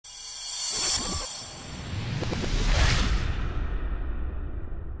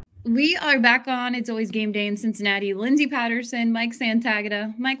We are back on It's Always Game Day in Cincinnati. Lindsay Patterson, Mike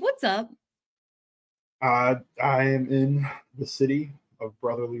Santagata. Mike, what's up? I am in the city of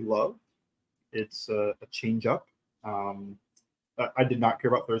brotherly love. It's a change up. Um, I did not care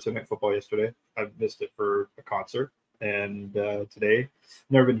about Thursday night football yesterday. I missed it for a concert, and today,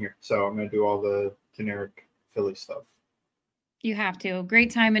 never been here, so I'm going to do all the generic Philly stuff. You have to. Great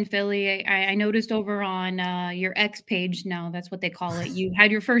time in Philly. I noticed over on your X page now, that's what they call it. You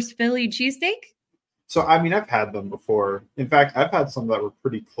had your first Philly cheesesteak? So, I mean, I've had them before. In fact, I've had some that were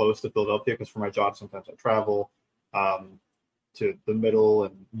pretty close to Philadelphia because for my job, sometimes I travel um, to the middle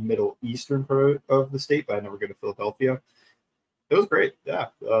and middle eastern part of the state, but I never go to Philadelphia. It was great. Yeah.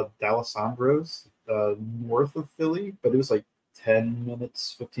 D'Alessandro's north of Philly, but it was like 10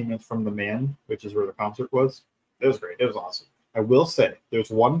 minutes, 15 minutes from the Man, which is where the concert was. It was great. It was awesome. I will say there's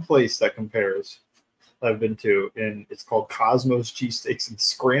one place that compares I've been to, and it's called Cosmos Cheesesteaks in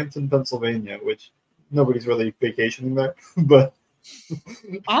Scranton, Pennsylvania, which nobody's really vacationing there, but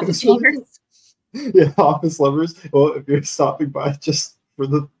Office it's really cool. lovers. Yeah, office lovers. Well, if you're stopping by just for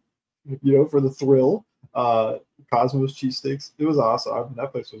the for the thrill, uh, Cosmos cheesesteaks. It was awesome. I mean,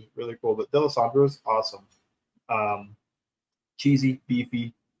 that place was really cool. But Delisandro's awesome. Um, cheesy,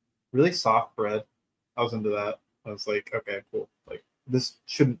 beefy, really soft bread. I was into that. I was like, okay, cool. Like this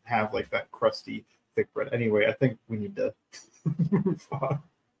shouldn't have like that crusty, thick bread. Anyway, I think we need to move on.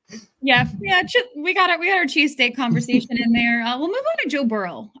 Yeah. We got our cheesesteak conversation in there. We'll move on to Joe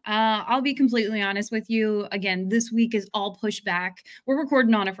Burrow. I'll be completely honest with you. Again, this week is all pushed back. We're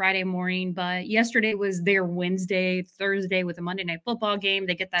recording on a Friday morning, but yesterday was their Wednesday, Thursday with a Monday Night Football game.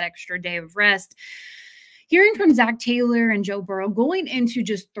 They get that extra day of rest. Hearing from Zach Taylor and Joe Burrow going into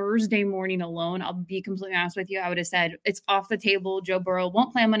just Thursday morning alone, I'll be completely honest with you. I would have said it's off the table. Joe Burrow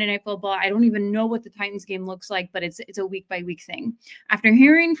won't play on Monday Night Football. I don't even know what the Titans game looks like, but it's a week by week thing. After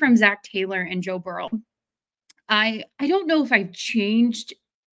hearing from Zach Taylor and Joe Burrow, I don't know if I've changed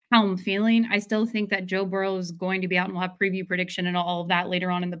how I'm feeling. I still think that Joe Burrow is going to be out, and we'll have preview prediction and all of that later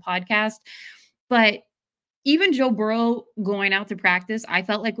on in the podcast. But even Joe Burrow going out to practice, I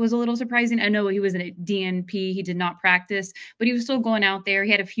felt like was a little surprising. I know he was in a DNP, he did not practice, but he was still going out there.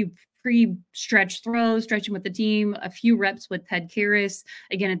 He had a few pre-stretch throws, stretching with the team, a few reps with Ted Karras,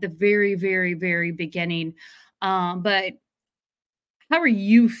 again at the very, very, very beginning. But how are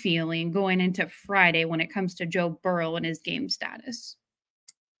you feeling going into Friday when it comes to Joe Burrow and his game status?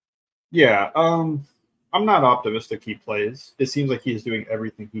 Yeah, I'm not optimistic he plays. It seems like he's doing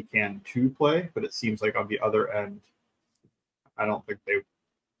everything he can to play, but it seems like on the other end, I don't think they.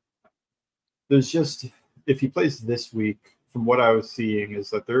 There's just if he plays this week, from what I was seeing, is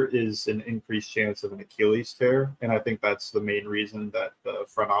that there is an increased chance of an Achilles tear, and I think that's the main reason that the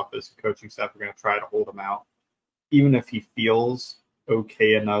front office and coaching staff are going to try to hold him out, even if he feels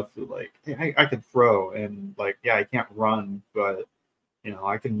okay enough. Like, hey, I can throw, and like, yeah, I can't run, but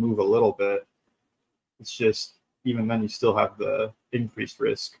I can move a little bit. It's just even then you still have the increased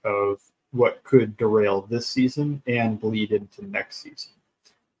risk of what could derail this season and bleed into next season.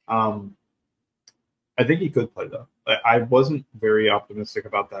 Um, I think he could play though. I wasn't very optimistic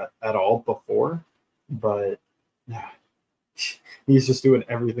about that at all before, but yeah, he's just doing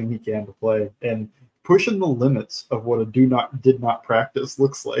everything he can to play and pushing the limits of what a did not practice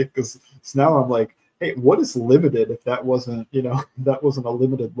looks like. Because now I'm like, hey, what is limited if that wasn't, that wasn't a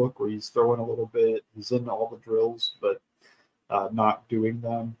limited look where he's throwing a little bit, he's in all the drills, but not doing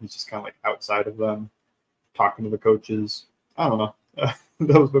them. He's just kind of like outside of them, talking to the coaches. I don't know.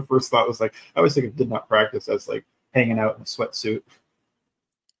 That was my first thought. Was like, I always think of did not practice as like hanging out in a sweatsuit.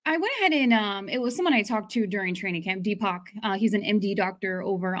 I went ahead and it was someone I talked to during training camp, Deepak. He's an MD doctor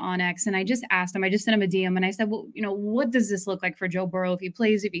over on X, and I just asked him. I just sent him a DM, and I said, "Well, what does this look like for Joe Burrow if he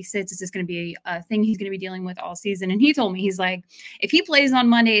plays, if he sits? Is this going to be a thing he's going to be dealing with all season?" And he told me, he's like, "If he plays on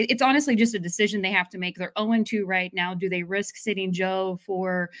Monday, it's honestly just a decision they have to make. They're 0-2 right now. Do they risk sitting Joe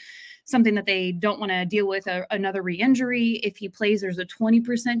for something that they don't want to deal with, another re-injury? If he plays, there's a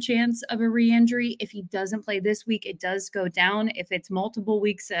 20% chance of a re-injury. If he doesn't play this week, it does go down. If it's multiple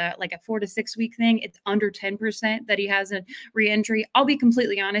weeks, like a 4 to 6 week thing, it's under 10% that he has a re-injury." I'll be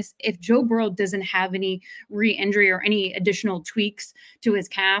completely honest. If Joe Burrow doesn't have any re-injury or any additional tweaks to his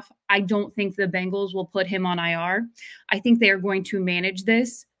calf, I don't think the Bengals will put him on IR. I think they are going to manage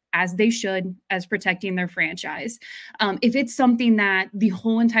this as they should, as protecting their franchise. If it's something that the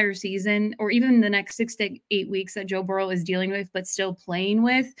whole entire season or even the next 6 to 8 weeks that Joe Burrow is dealing with but still playing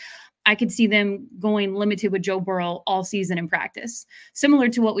with, I could see them going limited with Joe Burrow all season in practice, similar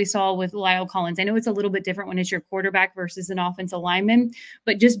to what we saw with Lyle Collins. I know it's a little bit different when it's your quarterback versus an offensive lineman,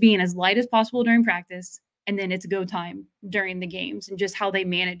 but just being as light as possible during practice and then it's go time during the games, and just how they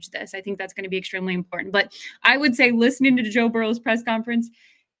manage this. I think that's going to be extremely important. But I would say, listening to Joe Burrow's press conference,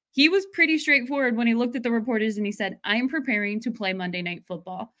 he was pretty straightforward when he looked at the reporters and he said, I am preparing to play Monday Night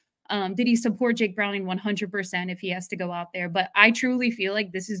Football. Did he support Jake Browning 100% if he has to go out there? But I truly feel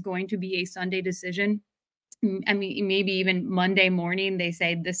like this is going to be a Sunday decision. I mean, maybe even Monday morning, they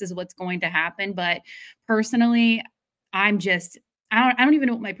say this is what's going to happen. But personally, I don't even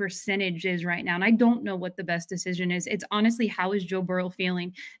know what my percentage is right now. And I don't know what the best decision is. It's honestly, how is Joe Burrow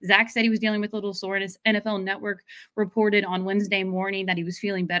feeling? Zach said he was dealing with a little soreness. NFL Network reported on Wednesday morning that he was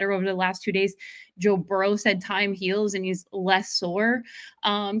feeling better over the last 2 days. Joe Burrow said time heals and he's less sore.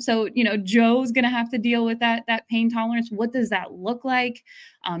 So, Joe's going to have to deal with that pain tolerance. What does that look like?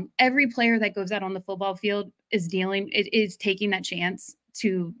 Every player that goes out on the football field is taking that chance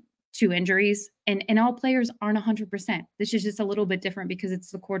to injuries, and all players aren't 100%. This is just a little bit different because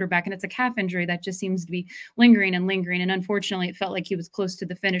it's the quarterback and it's a calf injury that just seems to be lingering. And unfortunately, it felt like he was close to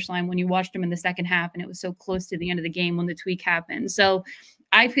the finish line when you watched him in the second half, and it was so close to the end of the game when the tweak happened. So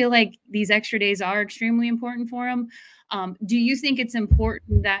I feel like these extra days are extremely important for him. Do you think it's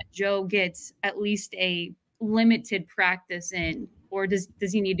important that Joe gets at least a limited practice in, or does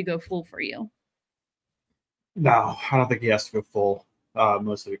he need to go full for you? No, I don't think he has to go full.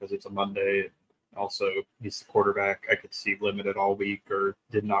 Mostly because it's a Monday. Also, he's the quarterback. I could see limited all week or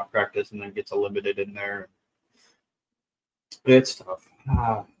did not practice and then gets a limited in there. It's tough.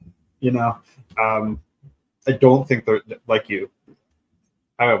 I don't think they're like you.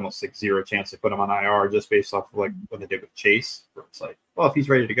 I almost think zero chance to put him on IR just based off of like what they did with Chase, where it's like, well, if he's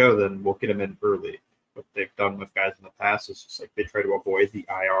ready to go, then we'll get him in early. What they've done with guys in the past is just like they try to avoid the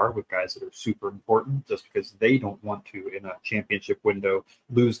IR with guys that are super important just because they don't want to, in a championship window,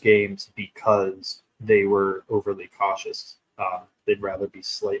 lose games because they were overly cautious. They'd rather be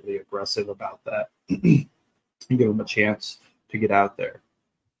slightly aggressive about that and give them a chance to get out there.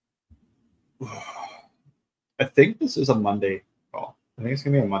 I think this is a Monday call. I think it's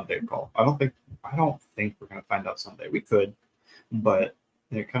gonna be a Monday call. I don't think we're gonna find out Sunday. We could, but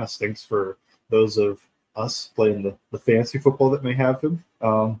it kind of stinks for those of us playing the fantasy football that may have him.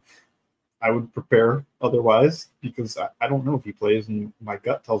 I would prepare otherwise because I don't know if he plays, and my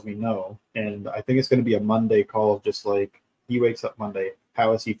gut tells me no. And I think it's going to be a Monday call, just like he wakes up Monday.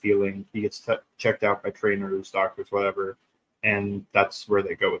 How is he feeling? He gets checked out by trainers, doctors, whatever, and that's where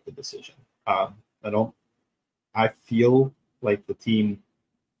they go with the decision. I feel like the team,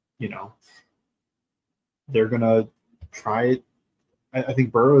 they're going to try it. I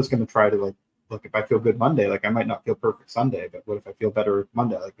think Burrow is going to try to look, if I feel good Monday, like I might not feel perfect Sunday, but what if I feel better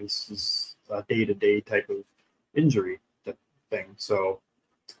Monday? Like this is a day-to-day type of injury thing. So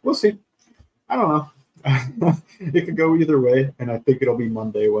we'll see. I don't know. It could go either way, and I think it'll be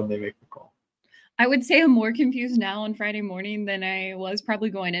Monday when they make the call. I would say I'm more confused now on Friday morning than I was probably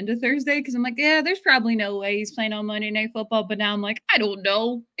going into Thursday, because I'm like, yeah, there's probably no way he's playing on Monday Night Football. But now I'm like, I don't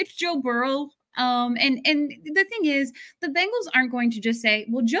know. It's Joe Burrow. And the thing is, the Bengals aren't going to just say,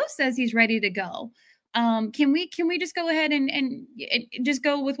 well, Joe says he's ready to go. Can we just go ahead and just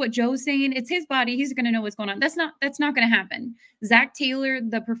go with what Joe's saying? It's his body. He's going to know what's going on. That's not going to happen. Zach Taylor,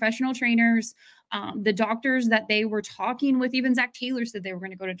 the professional trainers, the doctors that they were talking with, even Zach Taylor said they were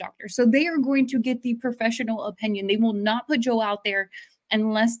going to go to doctors. So they are going to get the professional opinion. They will not put Joe out there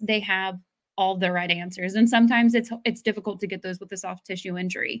unless they have all the right answers. And sometimes it's difficult to get those with a soft tissue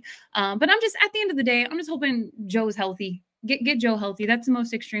injury. But I'm just, at the end of the day, I'm just hoping Joe's healthy. Get Joe healthy. That's the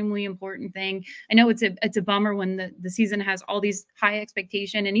most extremely important thing. I know it's a bummer when the season has all these high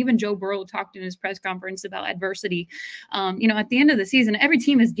expectation, and even Joe Burrow talked in his press conference about adversity. At the end of the season, every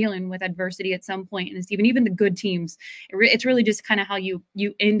team is dealing with adversity at some point, and even the good teams. It's really just kind of how you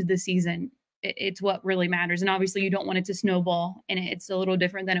end the season. It's what really matters. And obviously you don't want it to snowball, and it's a little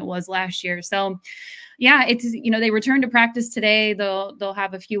different than it was last year. So yeah, it's, they return to practice today. They'll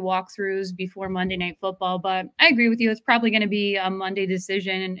have a few walkthroughs before Monday Night Football, but I agree with you. It's probably going to be a Monday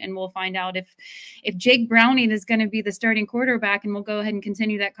decision, and we'll find out if Jake Browning is going to be the starting quarterback, and we'll go ahead and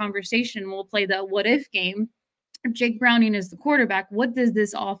continue that conversation. We'll play the what if game. If Jake Browning is the quarterback, what does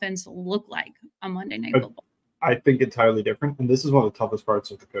this offense look like on Monday Night Football? I think entirely different. And this is one of the toughest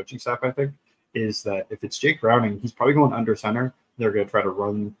parts of the coaching staff, I think, is that if it's Jake Browning, he's probably going under center. They're going to try to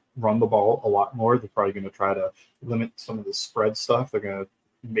run the ball a lot more. They're probably going to try to limit some of the spread stuff. They're going to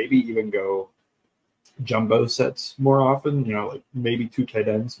maybe even go jumbo sets more often, like maybe 2 tight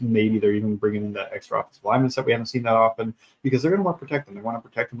ends. Maybe they're even bringing in that extra offensive lineman set we haven't seen that often, because they're going to want to protect them. They want to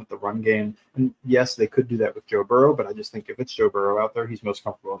protect them with the run game. And yes, they could do that with Joe Burrow, but I just think if it's Joe Burrow out there, he's most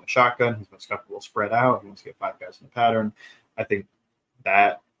comfortable in the shotgun. He's most comfortable spread out. He wants to get 5 guys in the pattern. I think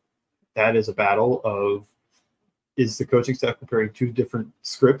that is a battle of is the coaching staff preparing two different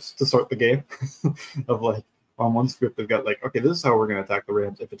scripts to start the game? Of like, on one script, they've got like, okay, this is how we're going to attack the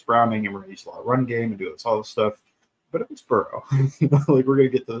Rams. If it's Browning, and we're going to use a lot of run game and do all this stuff. But if it's Burrow, like we're going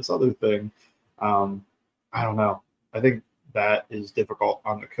to get to this other thing. I don't know. I think that is difficult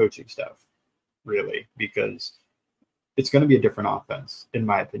on the coaching staff, really, because it's going to be a different offense, in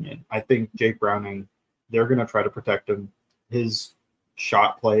my opinion. I think Jake Browning, they're going to try to protect him. His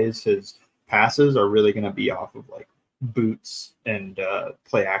shot plays, his passes are really going to be off of like boots and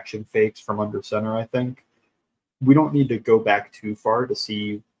play action fakes from under center, I think. We don't need to go back too far to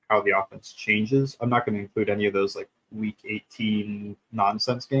see how the offense changes. I'm not going to include any of those like week 18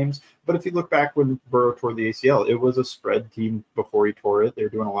 nonsense games. But if you look back when Burrow tore the ACL, it was a spread team before he tore it. They were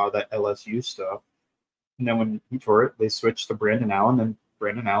doing a lot of that LSU stuff. And then when he tore it, they switched to Brandon Allen, and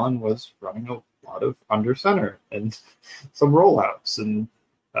Brandon Allen was running a lot of under center and some rollouts and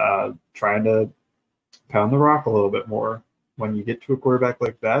trying to pound the rock a little bit more. When you get to a quarterback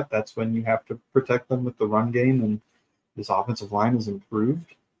like that, that's when you have to protect them with the run game. And this offensive line is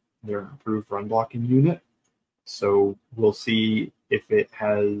improved. They're an improved run blocking unit. So we'll see if it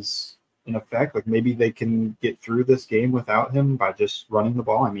has an effect. Like maybe they can get through this game without him by just running the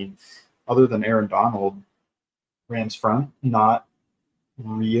ball. I mean, other than Aaron Donald, Rams front, not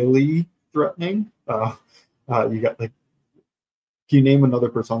really threatening. You got like, can you name another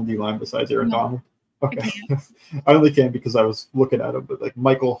person on the line besides Aaron Donald? Okay. I only can because I was looking at him, but like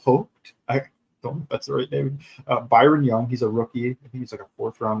Michael Holt, I don't know if that's the right name. Byron Young, he's a rookie. I think he's like a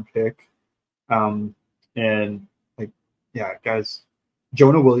 4th round pick. And like, yeah, guys,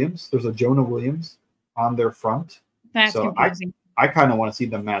 Jonah Williams, there's a Jonah Williams on their front. That's so confusing. I kind of want to see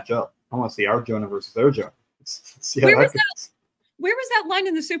them match up. I want to see our Jonah versus their Jonah. Where was that line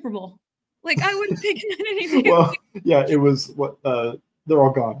in the Super Bowl? Like, I wouldn't think that anything. Well, yeah, it was what they're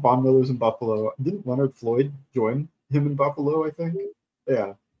all gone. Von Miller's in Buffalo. Didn't Leonard Floyd join him in Buffalo, I think?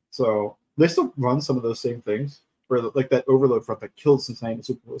 Yeah. So they still run some of those same things. Where like that overload front that killed Cincinnati in the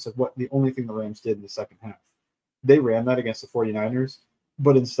Super Bowl. It's like what the only thing the Rams did in the second half. They ran that against the 49ers,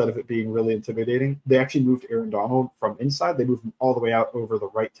 but instead of it being really intimidating, they actually moved Aaron Donald from inside. They moved him all the way out over the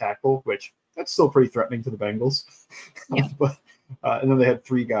right tackle, which that's still pretty threatening to the Bengals. Yeah. But and then they had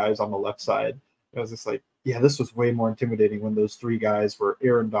 3 guys on the left side. I was just like, yeah, this was way more intimidating when those 3 guys were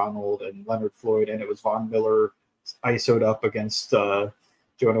Aaron Donald and Leonard Floyd, and it was Von Miller ISO'd up against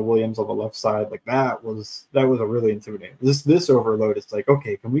Jonah Williams on the left side. Like that was a really intimidating. This overload is like,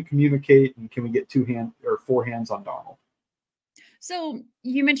 okay, can we communicate and can we get 4 hands on Donald? So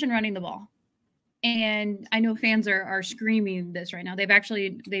you mentioned running the ball. And I know fans are screaming this right now. They've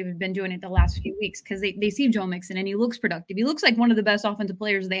been doing it the last few weeks because they see Joe Mixon and he looks productive. He looks like one of the best offensive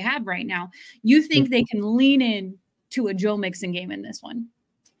players they have right now. You think they can lean in to a Joe Mixon game in this one?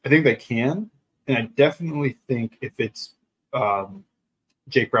 I think they can. And I definitely think if it's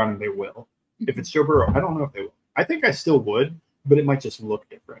Jake Browning, they will. If it's Joe Burrow, I don't know if they will. I think I still would, but it might just look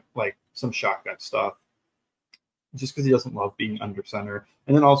different, like some shotgun stuff. Just because he doesn't love being under center.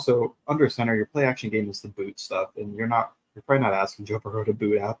 And then also under center, your play action game is the boot stuff. And you're probably not asking Joe Burrow to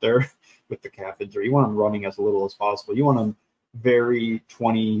boot out there with the calf injury. You want him running as little as possible. You want him very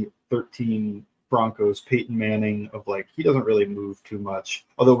 2013 Broncos, Peyton Manning of like, he doesn't really move too much.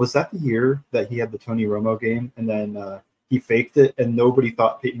 Although was that the year that he had the Tony Romo game and then he faked it and nobody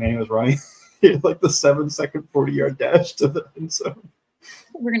thought Peyton Manning was running? He had like the 7-second 40-yard dash to the end zone.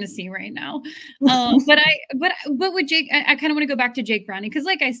 We're gonna see right now, but with Jake, I kind of want to go back to Jake Browning because,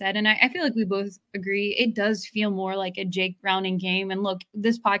 like I said, and I feel like we both agree, it does feel more like a Jake Browning game. And look,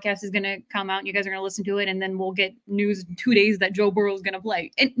 this podcast is gonna come out, and you guys are gonna listen to it, and then we'll get news in 2 days that Joe Burrow is gonna play.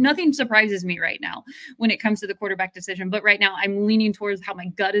 And nothing surprises me right now when it comes to the quarterback decision. But right now, I'm leaning towards how my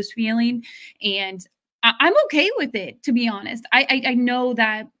gut is feeling, and I'm okay with it, to be honest. I know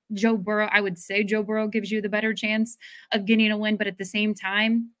that Joe Burrow, I would say Joe Burrow gives you the better chance of getting a win, but at the same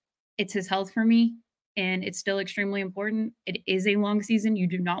time, it's his health for me, and it's still extremely important. It is a long season. You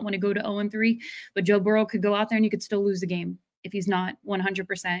do not want to go to 0-3, but Joe Burrow could go out there and you could still lose the game if he's not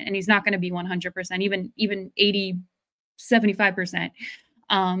 100%, and he's not going to be 100%, even 80, 75%.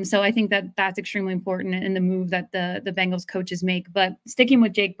 So I think that that's extremely important in the move that the Bengals coaches make. But sticking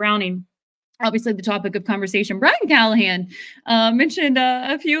with Jake Browning, obviously the topic of conversation, Brian Callahan mentioned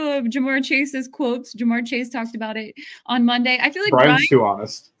a few of Jamar Chase's quotes. Jamar Chase talked about it on Monday. I feel like Brian's too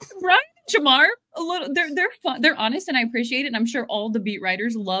honest. Brian and Jamar, a little, they're fun. They're honest, and I appreciate it. And I'm sure all the beat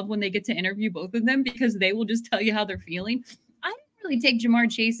writers love when they get to interview both of them because they will just tell you how they're feeling. I didn't really take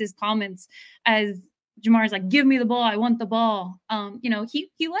Jamar Chase's comments as Jamar's like, give me the ball. I want the ball.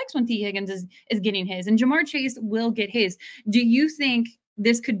 He likes when T. Higgins is getting his, and Jamar Chase will get his. Do you think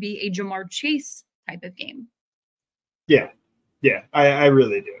this could be a Jamar Chase type of game? Yeah. Yeah, I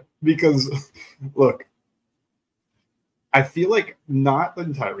really do. Because, look, I feel like not the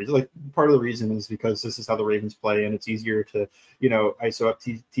entire reason. Like, part of the reason is because this is how the Ravens play, and it's easier to, ISO up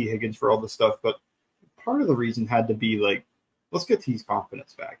T Higgins for all this stuff. But part of the reason had to be like, let's get T's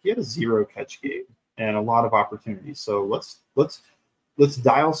confidence back. He had a 0 catch game and a lot of opportunities. So let's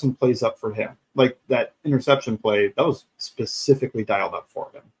dial some plays up for him. Like that interception play, that was specifically dialed up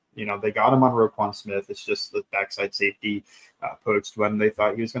for him. They got him on Roquan Smith. It's just the backside safety poached when they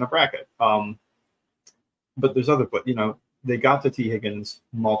thought he was going to bracket. But there's other, they got to T Higgins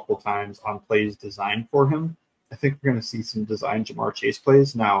multiple times on plays designed for him. I think we're going to see some designed Jamar Chase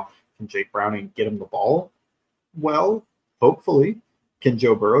plays. Now, can Jake Browning get him the ball? Well, hopefully. Can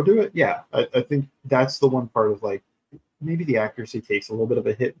Joe Burrow do it? Yeah. I think that's the one part of like, maybe the accuracy takes a little bit of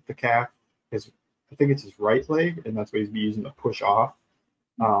a hit with the calf, because I think it's his right leg, and that's what he's been using to push off.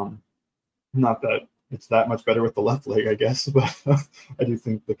 Not that it's that much better with the left leg, I guess, but I do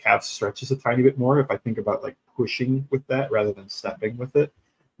think the calf stretches a tiny bit more if I think about like pushing with that rather than stepping with it.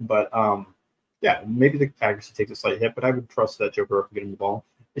 But yeah, maybe the accuracy takes a slight hit, but I would trust that Joe Burrow can get him the ball.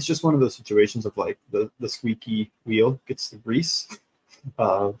 It's just one of those situations of like the squeaky wheel gets the grease.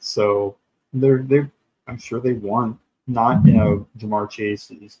 So I'm sure they want not Jamar Chase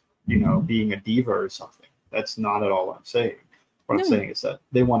is being a diva or something. That's not at all what I'm saying. What I'm saying is that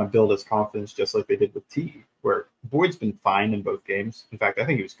they want to build his confidence just like they did with T, where Boyd's been fine in both games. In fact, I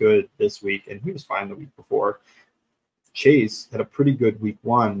think he was good this week, and he was fine the week before. Chase had a pretty good week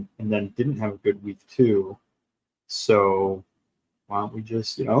 1 and then didn't have a good week 2. So why don't we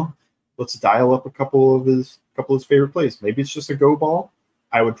just, let's dial up a couple of his favorite plays. Maybe it's just a go ball.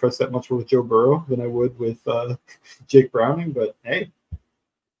 I would trust that much more with Joe Burrow than I would with Jake Browning, but hey,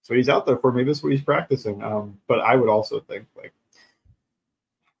 that's what he's out there for. Maybe that's what he's practicing. But I would also think like,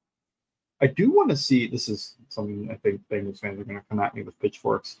 I do want to see, this is something I think Bengals fans are going to come at me with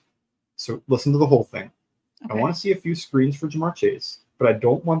pitchforks. So listen to the whole thing. Okay. I want to see a few screens for Jamar Chase, but I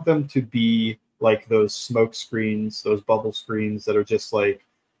don't want them to be like those smoke screens, those bubble screens that are just like,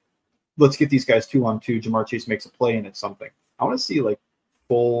 let's get these guys 2-on-2. Jamar Chase makes a play and it's something. I want to see like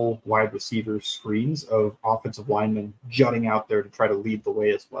full wide receiver screens of offensive linemen jutting out there to try to lead the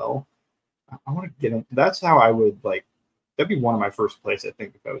way as well. I want to get in. That's how I would like. That'd be one of my first plays, I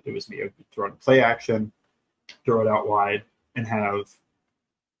think, if it was me. I would throw in play action, throw it out wide, and have.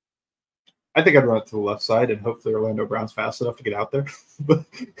 I think I'd run it to the left side, and hopefully Orlando Brown's fast enough to get out there. But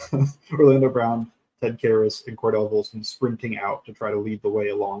Orlando Brown, Ted Karras, and Cordell Volson sprinting out to try to lead the way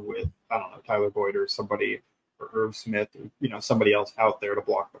along with, I don't know, Tyler Boyd or somebody, or Irv Smith, or, somebody else out there to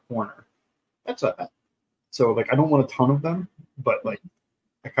block the corner. So like I don't want a ton of them, but like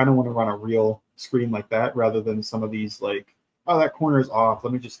I kind of want to run a real screen like that rather than some of these like, oh, that corner is off.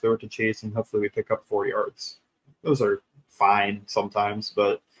 Let me just throw it to Chase and hopefully we pick up 4 yards. Those are fine sometimes,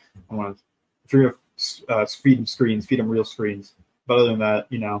 but I want to, if you're going to feed them screens, feed them real screens. But other than that,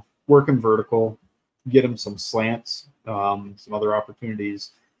 work them vertical, get them some slants, some other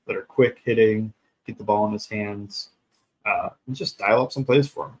opportunities that are quick hitting, get the ball in his hands, and just dial up some plays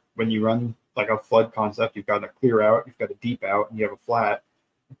for him. When you run like a flood concept, you've got a clear out, you've got a deep out, and you have a flat.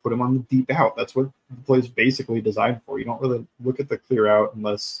 Put him on the deep out. That's what the play is basically designed for. You don't really look at the clear out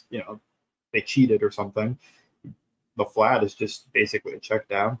unless they cheated or something. The flat is just basically a check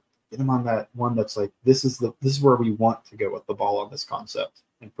down. Get him on that one that's like this is where we want to go with the ball on this concept,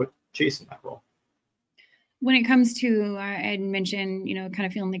 and put Chase in that role. When it comes to, I had mentioned, kind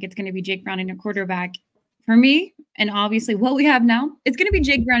of feeling like it's going to be Jake Browning a quarterback. For me, and obviously what we have now, it's going to be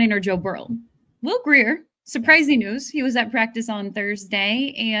Jake Browning or Joe Burrow. Will Grier. Surprising news. He was at practice on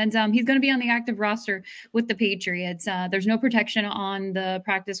Thursday, and he's going to be on the active roster with the Patriots. There's no protection on the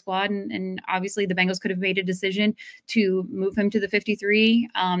practice squad, and obviously the Bengals could have made a decision to move him to the 53.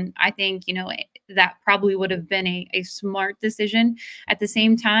 I think, that probably would have been a smart decision. At the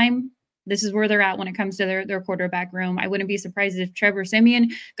same time, this is where they're at when it comes to their quarterback room. I wouldn't be surprised if Trevor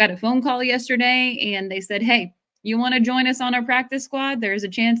Siemian got a phone call yesterday and they said, hey, you want to join us on our practice squad? There's a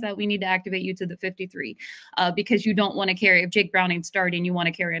chance that we need to activate you to the 53 because you don't want to carry, if Jake Browning's starting, you want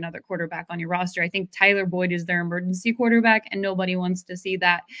to carry another quarterback on your roster. I think Tyler Boyd is their emergency quarterback, and nobody wants to see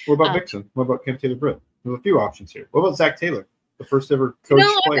that. What about Mixon? What about Cam Taylor-Britt? There's a few options here. What about Zach Taylor, the first ever coach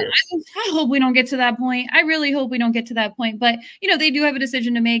player? I hope we don't get to that point. I really hope we don't get to that point. But, they do have a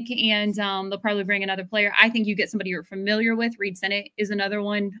decision to make, and they'll probably bring another player. I think you get somebody you're familiar with. Reed Sennett is another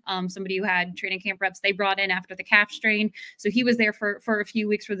one, somebody who had training camp reps they brought in after the calf strain. So he was there for a few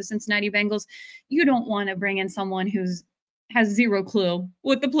weeks for the Cincinnati Bengals. You don't want to bring in someone who's has zero clue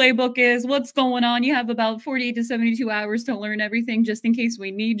what the playbook is, what's going on. You have about 48 to 72 hours to learn everything just in case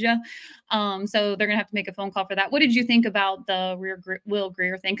we need you. So they're going to have to make a phone call for that. What did you think about the Will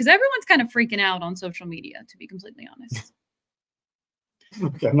Grier thing? Because everyone's kind of freaking out on social media, to be completely honest.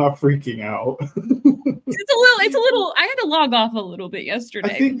 Okay, I'm not freaking out. It's a little, I had to log off a little bit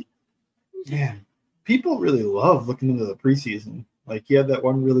yesterday. I think, man, people really love looking into the preseason. Like, he had that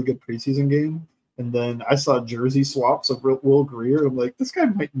one really good preseason game. And then I saw jersey swaps of Will Grier. I'm like, this guy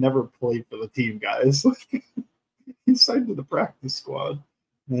might never play for the team, guys. He signed to the practice squad.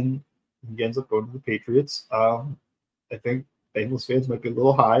 And then he ends up going to the Patriots. I think Bengals fans might be a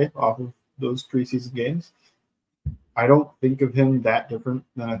little high off of those preseason games. I don't think of him that different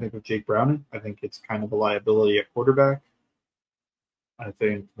than I think of Jake Browning. I think it's kind of a liability at quarterback. I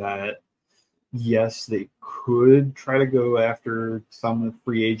think that, yes, they could try to go after some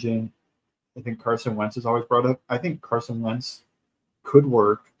free agent. I think Carson Wentz is always brought up. I think Carson Wentz could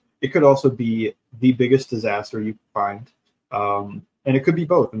work. It could also be the biggest disaster you find. And it could be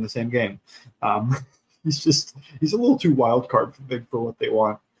both in the same game. He's a little too wild card for what they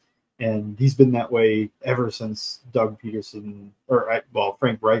want. And he's been that way ever since Doug Peterson,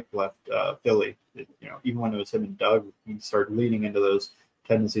 Frank Reich left Philly. Even when it was him and Doug, he started leaning into those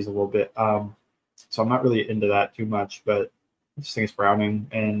tendencies a little bit. So I'm not really into that too much, but I just think it's Browning,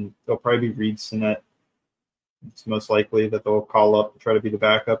 and they'll probably be Reed Sinnett. It's most likely that they'll call up to try to be the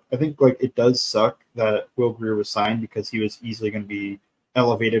backup. I think it does suck that Will Grier was signed because he was easily going to be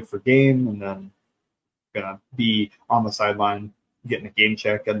elevated for game and then going to be on the sideline getting a game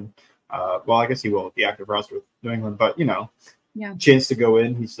check. And I guess he will with the active roster with New England, but chance to go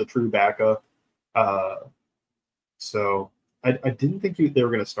in. He's the true backup. So I didn't think they were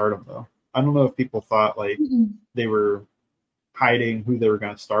going to start him though. I don't know if people thought they were hiding who they were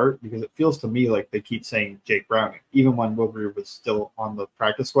going to start, because it feels to me like they keep saying Jake Browning. Even when Will Grier was still on the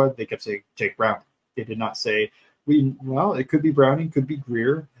practice squad, they kept saying Jake Browning. They did not say, it could be Browning, could be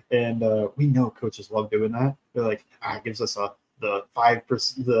Grier. And we know coaches love doing that. They're like, it gives us the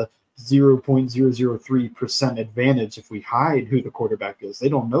 5%, the 0.003% advantage if we hide who the quarterback is. They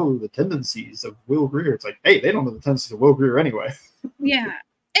don't know the tendencies of Will Grier. It's like, hey, they don't know the tendencies of Will Grier anyway. Yeah.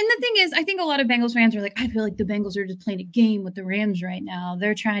 And the thing is, I think a lot of Bengals fans are like, I feel like the Bengals are just playing a game with the Rams right now.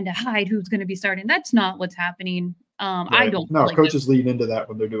 They're trying to hide who's going to be starting. That's not what's happening. Right. I don't. No, coaches lean into that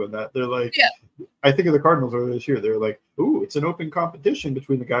when they're doing that. They're like, I think of the Cardinals earlier this year. They're like, ooh, it's an open competition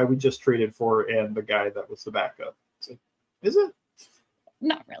between the guy we just traded for and the guy that was the backup. It's like, is it?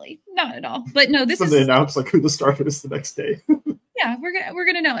 Not really, not at all. But no, so they announce who the starter is the next day. Yeah, we're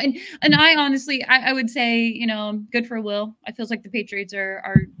gonna know. And I honestly, I would say, good for Will. I feels like the Patriots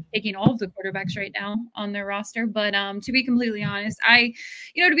are taking all of the quarterbacks right now on their roster. But to be completely honest, to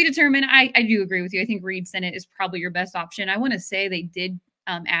be determined, I do agree with you. I think Reed Sinnett is probably your best option. I want to say they did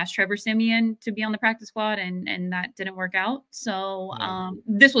ask Trevor Siemian to be on the practice squad, and that didn't work out. So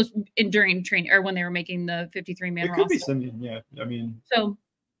this was during training or when they were making the 53-man roster. It could be Siemian, yeah. I mean, so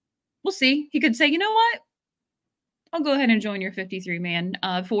we'll see. He could say, you know what? I'll go ahead and join your 53-man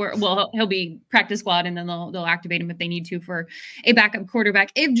he'll be practice squad, and then they'll activate him if they need to for a backup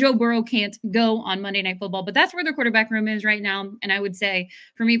quarterback if Joe Burrow can't go on Monday Night Football. But that's where their quarterback room is right now. And I would say,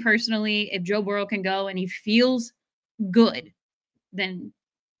 for me personally, if Joe Burrow can go and he feels good, then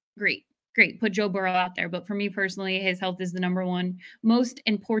great. Put Joe Burrow out there. But for me personally, his health is the number one most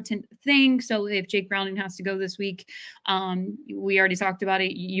important thing. So if Jake Browning has to go this week, we already talked about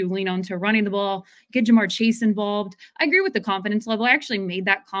it. You lean on to running the ball, get Jamar Chase involved. I agree with the confidence level. I actually made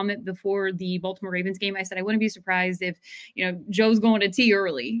that comment before the Baltimore Ravens game. I said I wouldn't be surprised if Joe's going to tee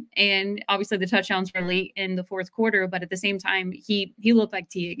early, and obviously the touchdowns were late in the fourth quarter. But at the same time, he looked like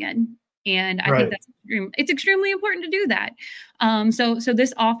tee again. And I think it's extremely important to do that. So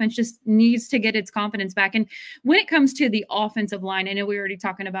this offense just needs to get its confidence back. And when it comes to the offensive line, I know we were already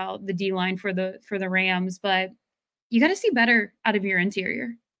talking about the D line for the Rams, but you got to see better out of your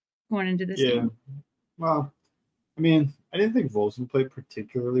interior going into this game. Well, I mean, I didn't think Volson played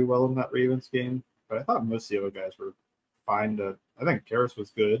particularly well in that Ravens game, but I thought most of the other guys were fine. I think Karras was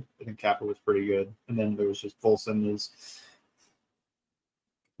good. I think Kappa was pretty good. And then there was just Volson is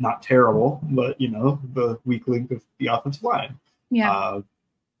not terrible, but the weak link of the offensive line. Yeah.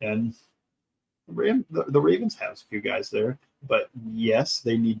 And the Ravens have a few guys there, but yes,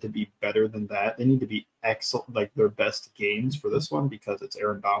 they need to be better than that. They need to be excellent, like their best games for this one, because it's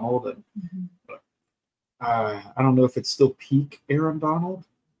Aaron Donald, and I don't know if it's still peak Aaron Donald.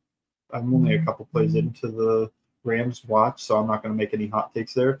 I'm only a couple plays into the Rams watch, so I'm not going to make any hot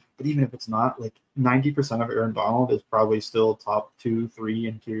takes there. But even if it's not, 90% of Aaron Donald is probably still top 2-3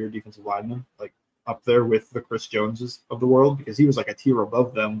 interior defensive lineman, up there with the Chris Joneses of the world, because he was like a tier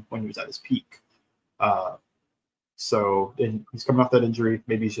above them when he was at his peak. So he's coming off that injury.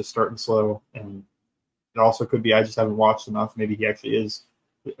 Maybe he's just starting slow, and it also could be I just haven't watched enough. Maybe he actually is.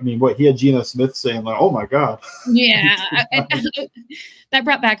 I mean, he had Geno Smith saying like, "Oh my God." Yeah, that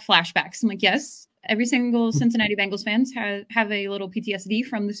brought back flashbacks. I'm like, yes, every single Cincinnati Bengals fans have a little PTSD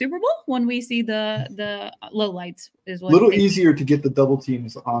from the Super Bowl when we see the lowlights. Is what little easier to get the double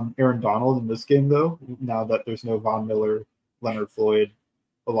teams on Aaron Donald in this game, though. Now that there's no Von Miller, Leonard Floyd,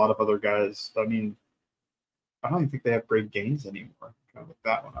 a lot of other guys. I mean, I don't even think they have Greg Gaines anymore. Kind of look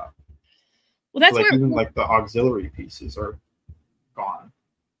that one up. Well, that's so, where even like the auxiliary pieces are gone.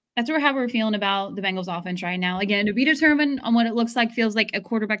 That's how we're feeling about the Bengals offense right now. Again, to be determined on what it looks like, feels like a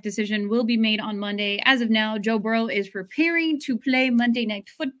quarterback decision will be made on Monday. As of now, Joe Burrow is preparing to play Monday Night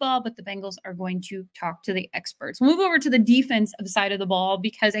Football, but the Bengals are going to talk to the experts. We'll move over to the defense side of the ball,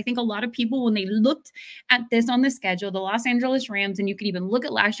 because I think a lot of people, when they looked at this on the schedule, the Los Angeles Rams, and you could even look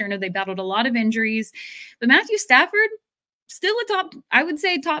at last year, I know they battled a lot of injuries, but Matthew Stafford, still I would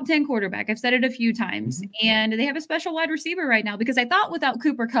say top 10 quarterback. I've said it a few times. And they have a special wide receiver right now, because I thought without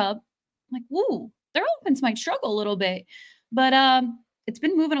Cooper Kupp, I'm like, woo, their offense might struggle a little bit. But it's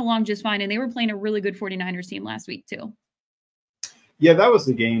been moving along just fine. And they were playing a really good 49ers team last week too. Yeah, that was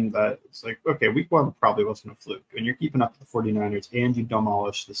the game that it's like, okay, week 1 probably wasn't a fluke. And you're keeping up with the 49ers and you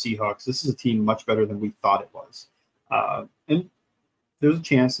demolish the Seahawks. This is a team much better than we thought it was. And there's a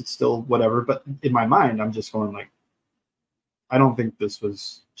chance it's still whatever. But in my mind, I'm just going like, I don't think this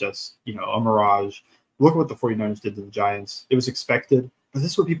was just, a mirage. Look at what the 49ers did to the Giants. It was expected, but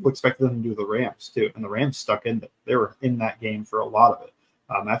this is what people expected them to do to the Rams, too. And the Rams stuck in it. They were in that game for a lot of it.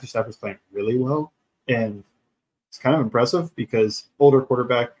 Matthew Stafford's playing really well, and it's kind of impressive because older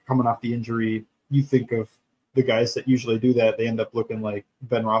quarterback coming off the injury, you think of the guys that usually do that, they end up looking like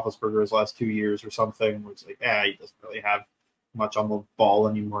Ben Roethlisberger's last 2 years or something, where it's like, he doesn't really have much on the ball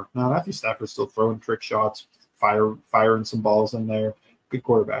anymore. No, Matthew Stafford's still throwing trick shots, firing some balls in there. Good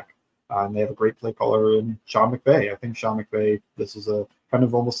quarterback. And they have a great play caller in Sean McVay. I think Sean McVay, this is a kind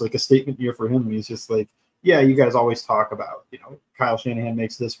of almost like a statement year for him. He's just like, yeah, you guys always talk about, Kyle Shanahan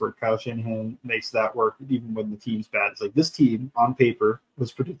makes this work, Kyle Shanahan makes that work, even when the team's bad. It's like this team on paper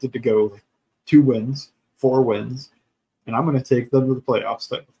was predicted to go like 2 wins, 4 wins, and I'm going to take them to the playoffs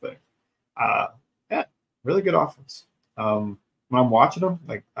type of thing. Yeah, really good offense. When I'm watching them,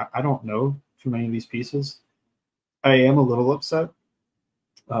 like I don't know too many of these pieces. I am a little upset.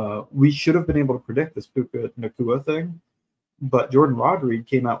 We should have been able to predict this Puka Nacua thing, but Jordan Rodriguez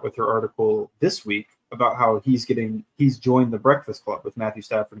came out with her article this week about how he's joined the Breakfast Club with Matthew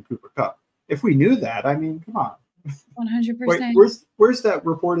Stafford and Cooper Kupp. If we knew that, I mean, come on. 100%. Wait, where's that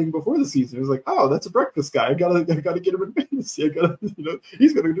reporting before the season? It was like, oh, that's a breakfast guy. I gotta get him in fantasy.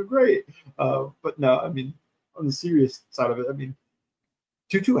 He's gonna do great. But no, I mean, on the serious side of it, I mean,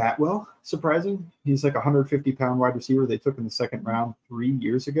 Tutu Atwell, surprising. He's like a 150-pound wide receiver they took in the second round 3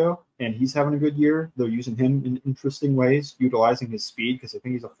 years ago, and he's having a good year. They're using him in interesting ways, utilizing his speed, because I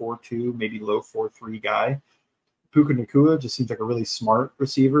think he's a 4.2, maybe low 4.3 guy. Puka Nacua just seems like a really smart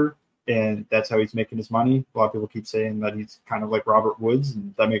receiver, and that's how he's making his money. A lot of people keep saying that he's kind of like Robert Woods,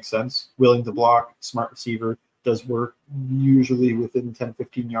 and that makes sense. Willing to block, smart receiver, does work usually within 10,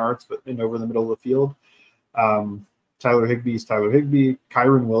 15 yards, but over the middle of the field. Tyler Higbee's Tyler Higbee.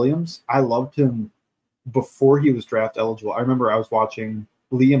 Kyron Williams, I loved him before he was draft eligible. I remember I was watching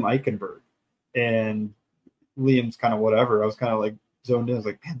Liam Eichenberg, and Liam's kind of whatever. I was kind of like zoned in. I was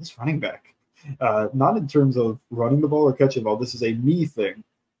like, man, this running back, not in terms of running the ball or catching the ball. This is a me thing.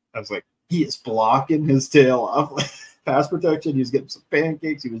 I was like, he is blocking his tail off. Pass protection. He was getting some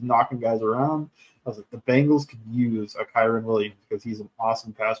pancakes. He was knocking guys around. I was like, the Bengals could use a Kyron Williams because he's an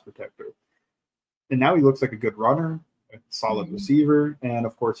awesome pass protector. And now he looks like a good runner, a solid receiver, and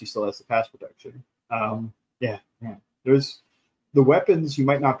of course he still has the pass protection. There's the weapons. You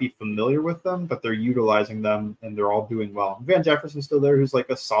might not be familiar with them, but they're utilizing them, and they're all doing well. Van Jefferson's still there, who's like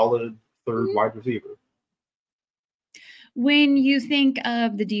a solid third wide receiver. When you think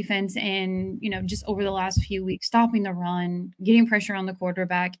of the defense and, just over the last few weeks, stopping the run, getting pressure on the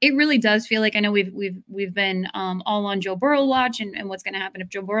quarterback, it really does feel like, I know we've been all on Joe Burrow watch and what's going to happen if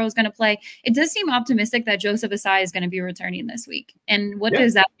Joe Burrow is going to play. It does seem optimistic that Joseph Asai is going to be returning this week. And what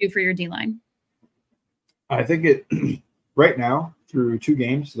does that do for your D-line? I think it right now, through 2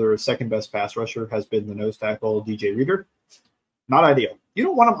 games, their second best pass rusher has been the nose tackle, DJ Reader. Not ideal. You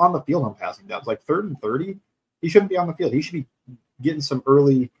don't want him on the field on passing downs. Like 3rd and 30, he shouldn't be on the field. He should be getting some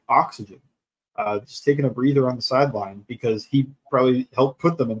early oxygen, just taking a breather on the sideline, because he probably helped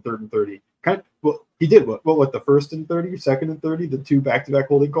put them in 3rd and 30. Well, he did what the first and 30, second and 30, the 2 back-to-back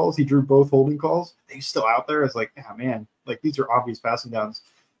holding calls. He drew both holding calls. He's still out there. It's like, yeah, man, like these are obvious passing downs.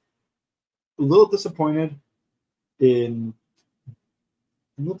 A little disappointed in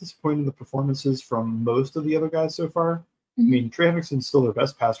the performances from most of the other guys so far. Mm-hmm. I mean, Trey Hendrickson's still their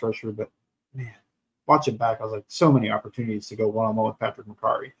best pass rusher, but man, watching back, I was like, so many opportunities to go one-on-one with Patrick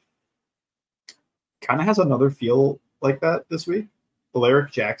McCarry. Kind of has another feel like that this week.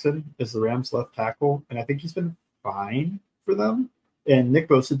 Alaric Jackson is the Rams' left tackle, and I think he's been fine for them. And Nick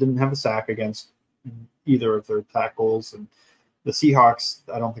Bosa didn't have a sack against either of their tackles. And the Seahawks,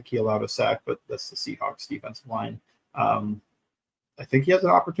 I don't think he allowed a sack, but that's the Seahawks defensive line. I think he has an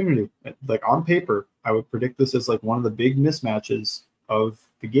opportunity. Like on paper, I would predict this as like one of the big mismatches of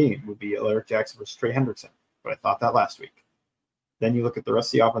the game would be Alaric Jackson versus Trey Hendrickson. But I thought that last week. Then you look at the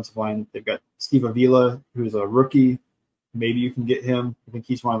rest of the offensive line. They've got Steve Avila, who's a rookie. Maybe you can get him. I think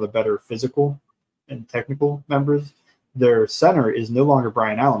he's one of the better physical and technical members. Their center is no longer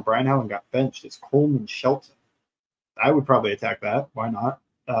Brian Allen. Brian Allen got benched. It's Coleman Shelton. I would probably attack that. Why not?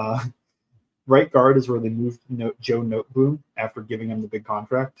 Right guard is where they moved Joe Noteboom after giving him the big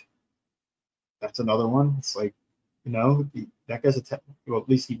contract. That's another one. It's like, that guy's well, at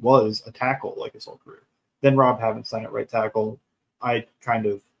least he was a tackle like his whole career. Then Rob Havenstein at right tackle.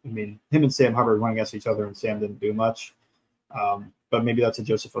 Him and Sam Hubbard went against each other, and Sam didn't do much. But maybe that's a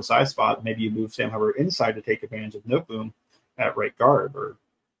Joseph Osai spot. Maybe you move Sam Hubbard inside to take advantage of Noteboom at right guard or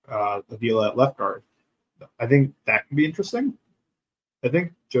Avila at left guard. I think that could be interesting. I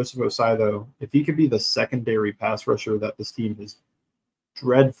think Joseph Osai, though, if he could be the secondary pass rusher that this team has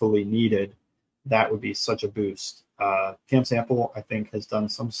dreadfully needed, that would be such a boost. Cam Sample, I think, has done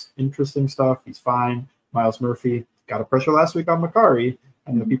some interesting stuff. He's fine. Miles Murphy got a pressure last week on McCarry.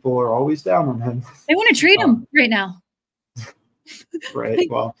 I know people are always down on him. They want to trade him right now. Right.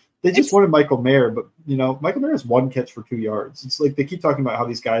 Well, they just wanted Michael Mayer, but Michael Mayer has 1 catch for 2 yards. It's like they keep talking about how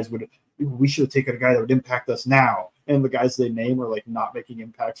these guys we should have taken a guy that would impact us now. And the guys they name are like not making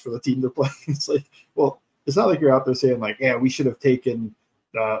impacts for the team they're playing. It's like, well, it's not like you're out there saying like, yeah, we should have taken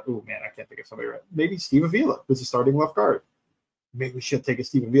I can't think of somebody right. Maybe Steve Avila, who's a starting left guard. Maybe we should have taken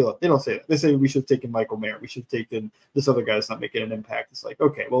Steve Avila. They don't say that. They say we should have taken Michael Mayer. We should have taken this other guy's not making an impact. It's like,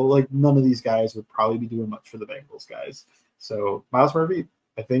 okay, well, like none of these guys would probably be doing much for the Bengals guys. So Miles Murphy,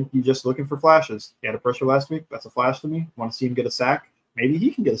 I think you're just looking for flashes. He had a pressure last week. That's a flash to me. Want to see him get a sack? Maybe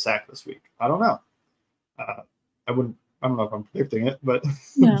he can get a sack this week. I don't know. I don't know if I'm predicting it, but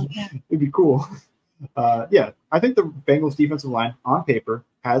it'd be cool. I think the Bengals defensive line on paper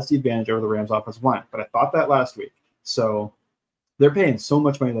has the advantage over the Rams offensive line, but I thought that last week. So they're paying so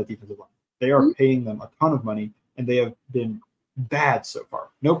much money to that defensive line. They are paying them a ton of money, and they have been bad so far.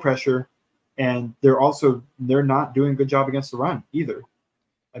 No pressure, and they're not doing a good job against the run either.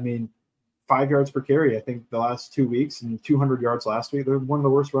 I mean, 5 yards per carry, I think the last 2 weeks, and 200 yards last week. They're one of the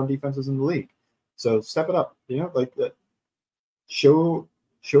worst run defenses in the league. So step it up, like that. Show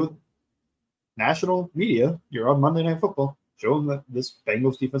national media you're on Monday Night Football. Show them that this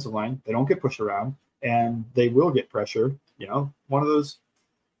Bengals defensive line, they don't get pushed around, and they will get pressure. One of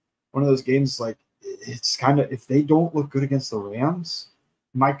those games, like it's kind of, if they don't look good against the Rams,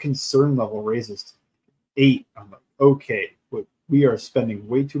 my concern level raises to 8. I'm like, okay, we are spending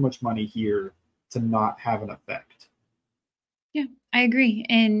way too much money here to not have an effect. Yeah, I agree.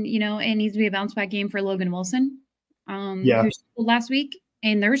 And, it needs to be a bounce back game for Logan Wilson. Who struggled last week.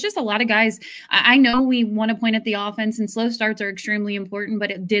 And there was just a lot of guys. I know we want to point at the offense, and slow starts are extremely important,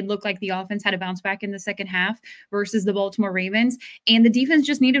 but it did look like the offense had a bounce back in the second half versus the Baltimore Ravens. And the defense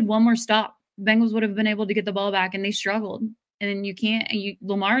just needed one more stop. Bengals would have been able to get the ball back, and they struggled. And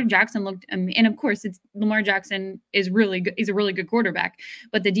Lamar Jackson looked, and of course, Lamar Jackson is really good. He's a really good quarterback,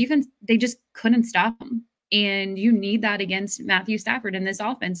 but the defense, they just couldn't stop him. And you need that against Matthew Stafford in this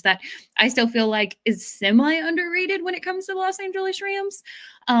offense that I still feel like is semi underrated when it comes to the Los Angeles Rams.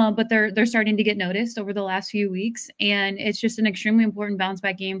 But they're starting to get noticed over the last few weeks. And it's just an extremely important bounce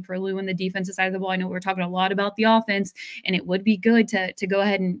back game for Lou and the defensive side of the ball. I know we're talking a lot about the offense, and it would be good to go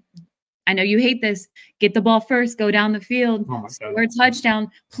ahead and, I know you hate this, get the ball first, go down the field, score a touchdown,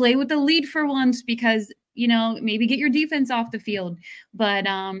 play with the lead for once, because maybe get your defense off the field. But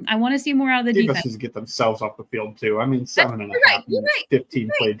I want to see more out of the defense. Defenses get themselves off the field too. I mean, 7.5 minutes,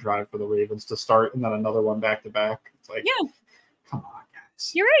 15-play drive for the Ravens to start, and then another one back to back. It's like, come on,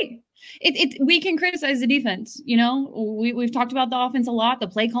 guys. You're right. We can criticize the defense. We've talked about the offense a lot, the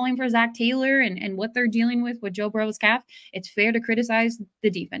play calling for Zach Taylor and what they're dealing with Joe Burrow's calf. It's fair to criticize the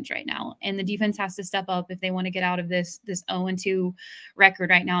defense right now, and the defense has to step up if they want to get out of this 0-2 record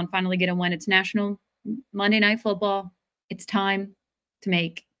right now and finally get a win. It's national Monday Night Football. It's time to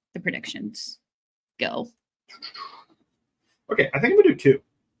make the predictions go. Okay, I think I'm gonna do 2.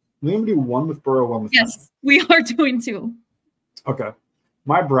 I'm gonna do 1 with Burrow, 1 with Yes, we are doing 2. Okay.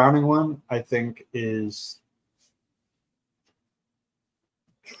 My Browning one, I think, is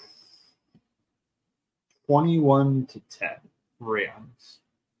 21-10 Rams.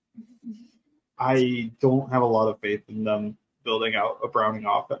 I don't have a lot of faith in them building out a Browning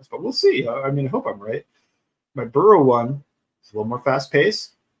offense, but we'll see. I mean, I hope I'm right. My Burrow one is a little more fast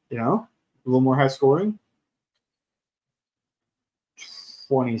paced, a little more high scoring.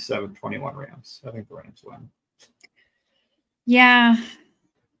 27-21 Rams. I think the Rams win. Yeah,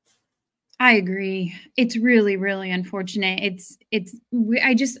 I agree. It's really, really unfortunate.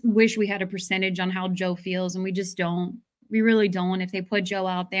 I just wish we had a percentage on how Joe feels, and we just don't. We really don't. If they put Joe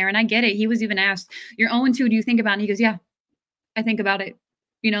out there, and I get it. He was even asked, "You're 0-2. Do you think about it?" And he goes, "Yeah, I think about it."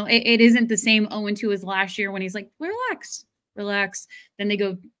 It isn't the same 0-2 as last year when he's like, relax. Then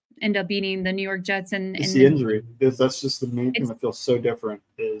they end up beating the New York Jets and the injury. That's just the main thing that feels so different.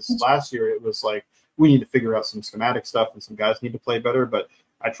 Is last year it was like we need to figure out some schematic stuff and some guys need to play better, but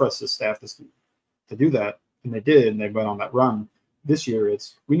I trust the staff to do that, and they did, and they went on that run. This year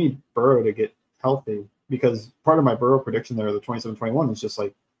it's we need Burrow to get healthy, because part of my Burrow prediction there, the 27-21, is just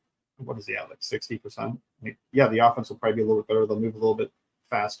like, what is he at, like 60%? I mean, yeah, the offense will probably be a little bit better. They'll move a little bit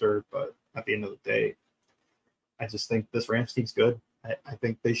faster, but at the end of the day, I just think this Rams team's good. I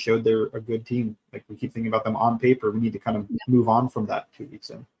think they showed they're a good team. Like, we keep thinking about them on paper. We need to kind of move on from that 2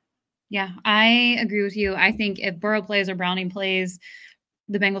 weeks in. Yeah, I agree with you. I think if Burrow plays or Browning plays,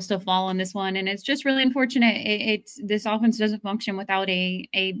 the Bengals still fall on this one, and it's just really unfortunate. This offense doesn't function without a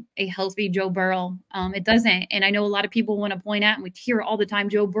healthy Joe Burrow. It doesn't, and I know a lot of people want to point out, and we hear all the time,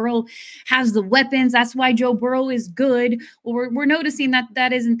 Joe Burrow has the weapons. That's why Joe Burrow is good. Well, we're noticing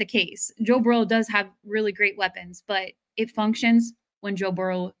that isn't the case. Joe Burrow does have really great weapons, but it functions when Joe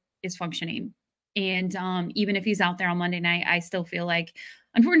Burrow is functioning. And even if he's out there on Monday night, I still feel like,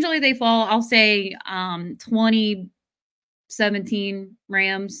 unfortunately, they fall. I'll say 20-17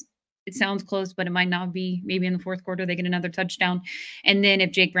 Rams. It sounds close, but it might not be. Maybe in the fourth quarter, they get another touchdown. And then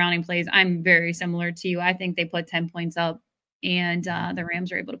if Jake Browning plays, I'm very similar to you. I think they put 10 points up, and the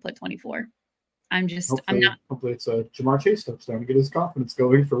Rams are able to put 24. Hopefully it's a Jamar Chase touchdown to get his confidence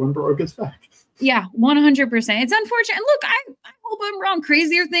going for when Burrow gets back. Yeah, 100%. It's unfortunate. And look, I hope I'm wrong.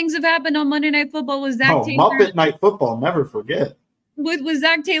 Crazier things have happened on Monday Night Football with Zach Taylor. Muppet Night Football, never forget. With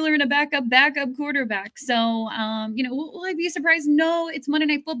Zach Taylor and a backup quarterback. So, will I be surprised? No, it's Monday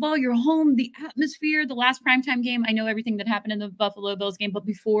Night Football. You're home. The atmosphere, the last primetime game. I know everything that happened in the Buffalo Bills game, but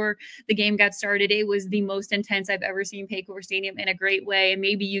before the game got started, it was the most intense I've ever seen Paycor Stadium in a great way. And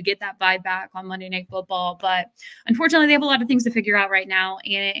maybe you get that vibe back on Monday Night Football. But unfortunately, they have a lot of things to figure out right now.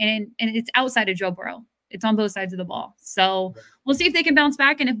 And it's outside of Joe Burrow. It's on both sides of the ball. So we'll see if they can bounce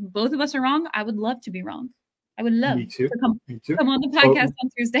back. And if both of us are wrong, I would love to be wrong. I would love to come on the podcast on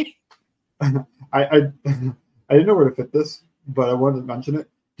Tuesday. I didn't know where to fit this, but I wanted to mention it.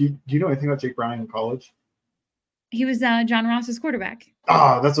 Do you know anything about Jake Browning in college? He was John Ross's quarterback. That's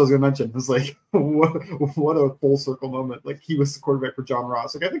what I was going to mention. It was like, what a full circle moment. Like, he was the quarterback for John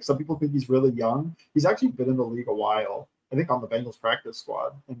Ross. Like, I think some people think he's really young. He's actually been in the league a while. I think on the Bengals practice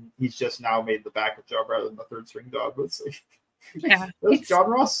squad, and he's just now made the backup job rather than the third string job. But it's like, yeah, that's John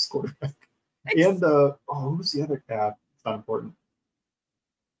Ross's quarterback. And who's the other cat? It's not important.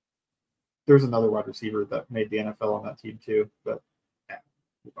 There's another wide receiver that made the NFL on that team too. But yeah,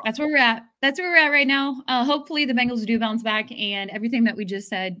 that's where we're at. That's where we're at right now. Hopefully the Bengals do bounce back and everything that we just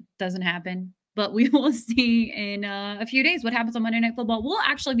said doesn't happen. But we will see in a few days what happens on Monday Night Football. We'll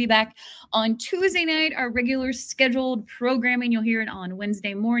actually be back on Tuesday night, our regular scheduled programming. You'll hear it on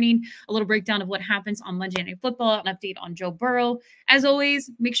Wednesday morning, a little breakdown of what happens on Monday Night Football, an update on Joe Burrow. As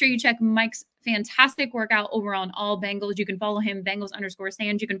always, make sure you check Mike's fantastic workout over on All Bengals. You can follow him,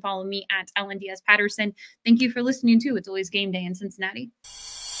 Bengals_Sands. You can follow me at LNDS Patterson. Thank you for listening to It's Always Game Day in Cincinnati.